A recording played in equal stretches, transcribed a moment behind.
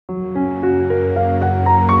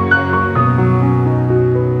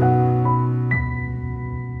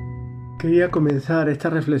Quería comenzar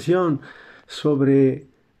esta reflexión sobre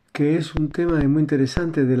que es un tema muy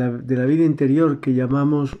interesante de la vida interior que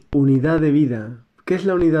llamamos unidad de vida. ¿Qué es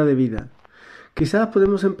la unidad de vida? Quizás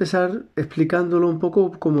podemos empezar explicándolo un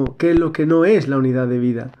poco como qué es lo que no es la unidad de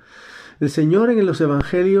vida. El Señor en los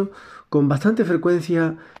Evangelios con bastante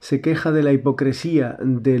frecuencia se queja de la hipocresía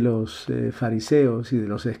de los fariseos y de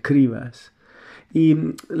los escribas. Y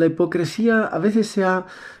la hipocresía a veces se ha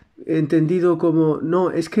entendido como,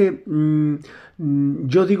 no, es que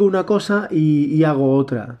yo digo una cosa y hago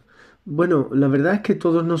otra. Bueno, la verdad es que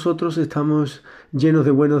todos nosotros estamos llenos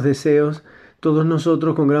de buenos deseos, todos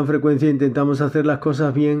nosotros con gran frecuencia intentamos hacer las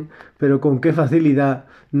cosas bien, pero con qué facilidad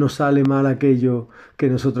nos sale mal aquello que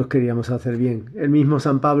nosotros queríamos hacer bien. El mismo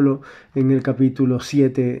San Pablo en el capítulo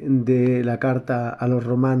 7 de la carta a los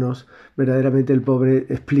romanos, verdaderamente el pobre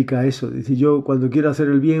explica eso. Dice, yo cuando quiero hacer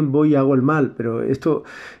el bien voy y hago el mal, pero esto,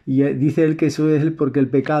 y dice él que eso es porque el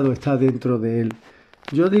pecado está dentro de él.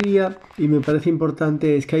 Yo diría, y me parece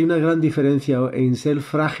importante, es que hay una gran diferencia en ser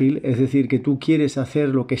frágil, es decir, que tú quieres hacer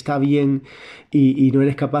lo que está bien y no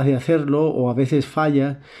eres capaz de hacerlo o a veces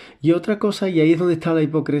fallas. Y otra cosa, y ahí es donde está la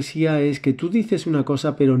hipocresía, es que tú dices una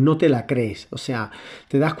cosa pero no te la crees. O sea,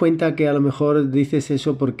 te das cuenta que a lo mejor dices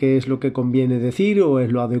eso porque es lo que conviene decir o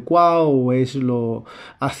es lo adecuado o es lo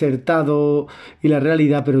acertado y la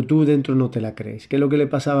realidad, pero tú dentro no te la crees. Que es lo que le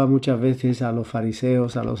pasaba muchas veces a los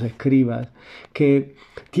fariseos, a los escribas, que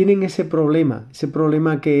tienen ese problema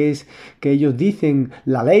que es que ellos dicen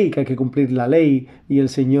la ley, que hay que cumplir la ley, y el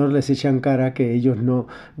Señor les echa en cara que ellos no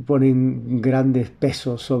ponen grandes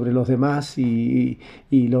pesos sobre los demás y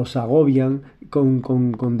los agobian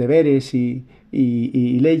con deberes y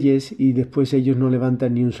leyes, y después ellos no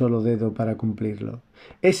levantan ni un solo dedo para cumplirlo.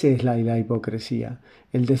 Esa es la hipocresía,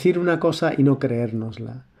 el decir una cosa y no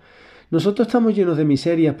creérnosla. Nosotros estamos llenos de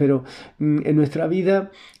miserias, pero en nuestra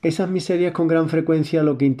vida esas miserias con gran frecuencia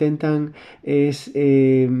lo que intentan es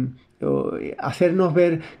hacernos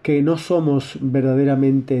ver que no somos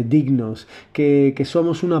verdaderamente dignos, que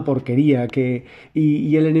somos una porquería,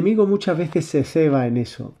 y el enemigo muchas veces se ceba en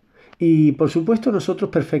eso. Y por supuesto nosotros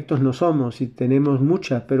perfectos no somos y tenemos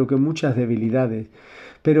muchas, pero que muchas debilidades.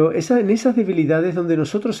 Pero en esas debilidades donde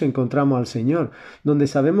nosotros encontramos al Señor, donde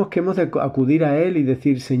sabemos que hemos de acudir a Él y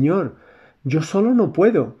decir, Señor, yo solo no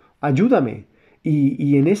puedo, ayúdame.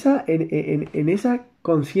 Y en esa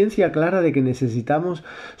conciencia clara de que necesitamos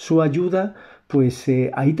su ayuda, pues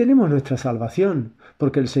ahí tenemos nuestra salvación,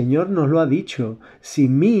 porque el Señor nos lo ha dicho,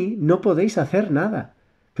 sin mí no podéis hacer nada.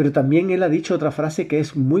 Pero también Él ha dicho otra frase que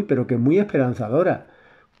es pero que muy esperanzadora.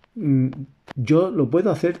 Yo lo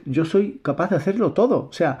puedo hacer, yo soy capaz de hacerlo todo.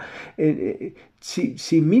 O sea,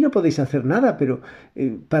 sin mí no podéis hacer nada, pero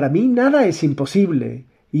para mí nada es imposible.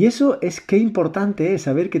 Y eso es qué importante es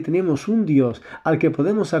saber que tenemos un Dios al que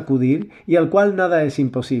podemos acudir y al cual nada es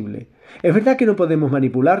imposible. Es verdad que no podemos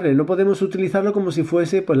manipularle, no podemos utilizarlo como si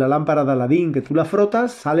fuese pues la lámpara de Aladín, que tú la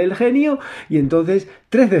frotas, sale el genio y entonces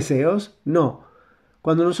 3 deseos. No.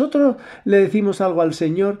 Cuando nosotros le decimos algo al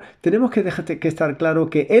Señor, tenemos que estar claro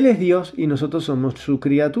que Él es Dios y nosotros somos su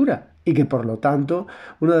criatura. Y que por lo tanto,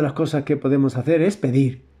 una de las cosas que podemos hacer es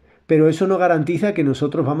pedir. Pero eso no garantiza que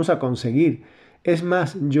nosotros vamos a conseguir. Es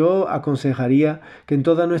más, yo aconsejaría que en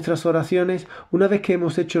todas nuestras oraciones, una vez que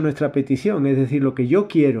hemos hecho nuestra petición, es decir, lo que yo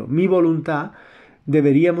quiero, mi voluntad,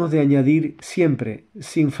 deberíamos de añadir siempre,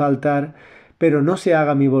 sin faltar, pero no se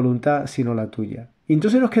haga mi voluntad sino la tuya. Y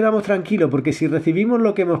entonces nos quedamos tranquilos, porque si recibimos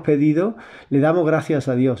lo que hemos pedido, le damos gracias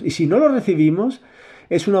a Dios. Y si no lo recibimos,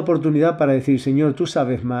 es una oportunidad para decir, Señor, tú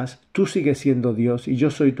sabes más, tú sigues siendo Dios y yo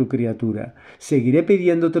soy tu criatura. Seguiré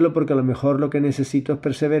pidiéndotelo porque a lo mejor lo que necesito es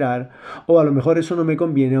perseverar, o a lo mejor eso no me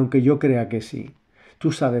conviene, aunque yo crea que sí.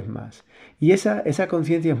 Tú sabes más. Y esa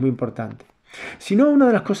conciencia es muy importante. Si no, una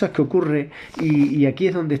de las cosas que ocurre, y aquí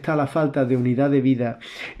es donde está la falta de unidad de vida,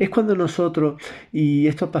 es cuando nosotros, y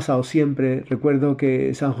esto ha pasado siempre, recuerdo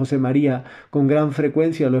que San José María con gran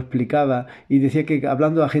frecuencia lo explicaba y decía que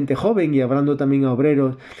hablando a gente joven y hablando también a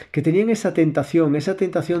obreros, que tenían esa tentación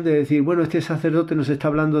de decir, bueno, este sacerdote nos está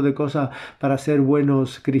hablando de cosas para ser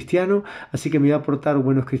buenos cristianos, así que me voy a portar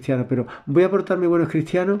buenos cristianos, pero voy a portarme buenos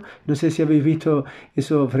cristianos, no sé si habéis visto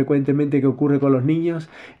eso frecuentemente que ocurre con los niños,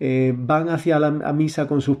 van a misa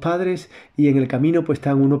con sus padres y en el camino pues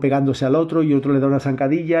están uno pegándose al otro y otro le da una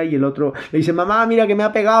zancadilla y el otro le dice, mamá, mira que me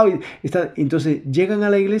ha pegado. Entonces llegan a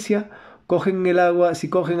la iglesia, cogen el agua, si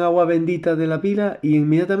cogen agua bendita de la pila y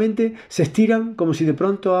inmediatamente se estiran como si de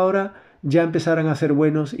pronto ahora ya empezaran a ser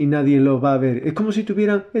buenos y nadie los va a ver. Es como si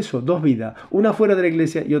tuvieran eso, 2 vidas, una fuera de la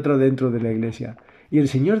iglesia y otra dentro de la iglesia. Y el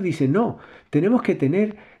Señor dice, no, tenemos que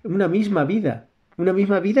tener una misma vida. una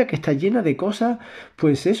misma vida que está llena de cosas,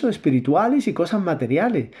 pues eso, espirituales y cosas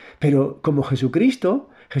materiales. Pero como Jesucristo,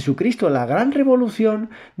 la gran revolución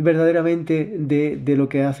verdaderamente de lo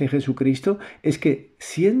que hace Jesucristo es que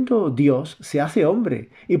siendo Dios se hace hombre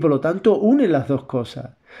y por lo tanto une las dos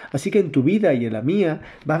cosas. Así que en tu vida y en la mía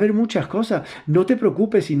va a haber muchas cosas. No te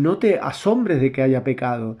preocupes y no te asombres de que haya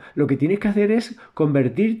pecado. Lo que tienes que hacer es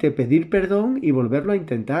convertirte, pedir perdón y volverlo a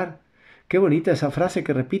intentar. Qué bonita esa frase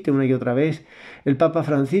que repite una y otra vez el Papa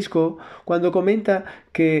Francisco cuando comenta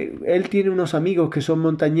que él tiene unos amigos que son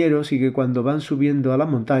montañeros y que cuando van subiendo a la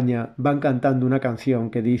montaña van cantando una canción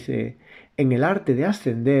que dice: en el arte de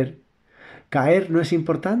ascender, caer no es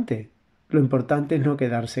importante. Lo importante es no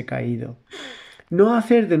quedarse caído. No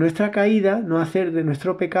hacer de nuestra caída, no hacer de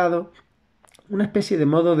nuestro pecado una especie de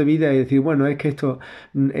modo de vida y decir, bueno, es que esto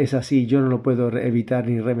es así, yo no lo puedo evitar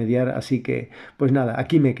ni remediar, así que, pues nada,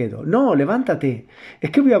 aquí me quedo. No, levántate.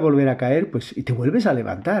 Es que voy a volver a caer, pues, y te vuelves a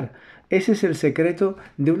levantar. Ese es el secreto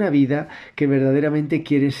de una vida que verdaderamente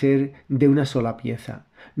quiere ser de una sola pieza.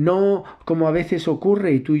 No como a veces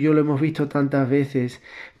ocurre, y tú y yo lo hemos visto tantas veces,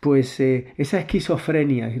 pues esa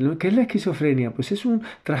esquizofrenia. ¿Qué es la esquizofrenia? Pues es un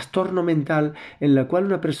trastorno mental en la cual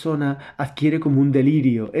una persona adquiere como un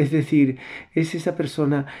delirio. Es decir, es esa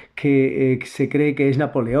persona que se cree que es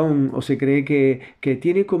Napoleón o se cree que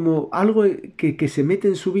tiene como algo que se mete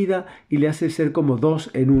en su vida y le hace ser como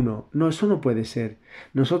dos en uno. No, eso no puede ser.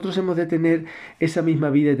 Nosotros hemos de tener esa misma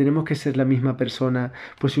vida y tenemos que ser la misma persona,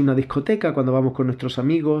 pues en una discoteca cuando vamos con nuestros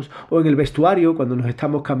amigos, o en el vestuario cuando nos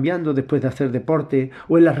estamos cambiando después de hacer deporte,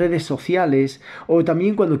 o en las redes sociales, o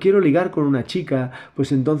también cuando quiero ligar con una chica,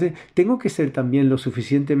 pues entonces tengo que ser también lo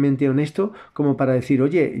suficientemente honesto como para decir,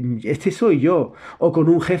 oye, este soy yo, o con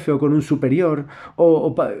un jefe o con un superior,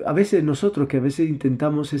 a veces nosotros que a veces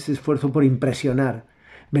intentamos ese esfuerzo por impresionar.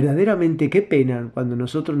 Verdaderamente qué pena cuando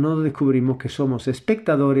nosotros no descubrimos que somos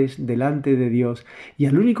espectadores delante de Dios y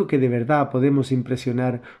al único que de verdad podemos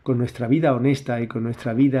impresionar con nuestra vida honesta y con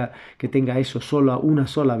nuestra vida que tenga eso sola, una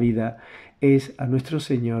sola vida, es a nuestro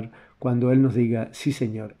Señor cuando Él nos diga, sí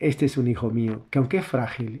Señor, este es un hijo mío, que aunque es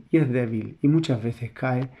frágil y es débil y muchas veces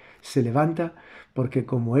cae, se levanta porque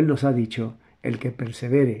como Él nos ha dicho, el que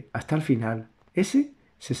persevere hasta el final, ese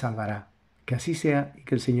se salvará. Que así sea y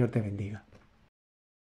que el Señor te bendiga.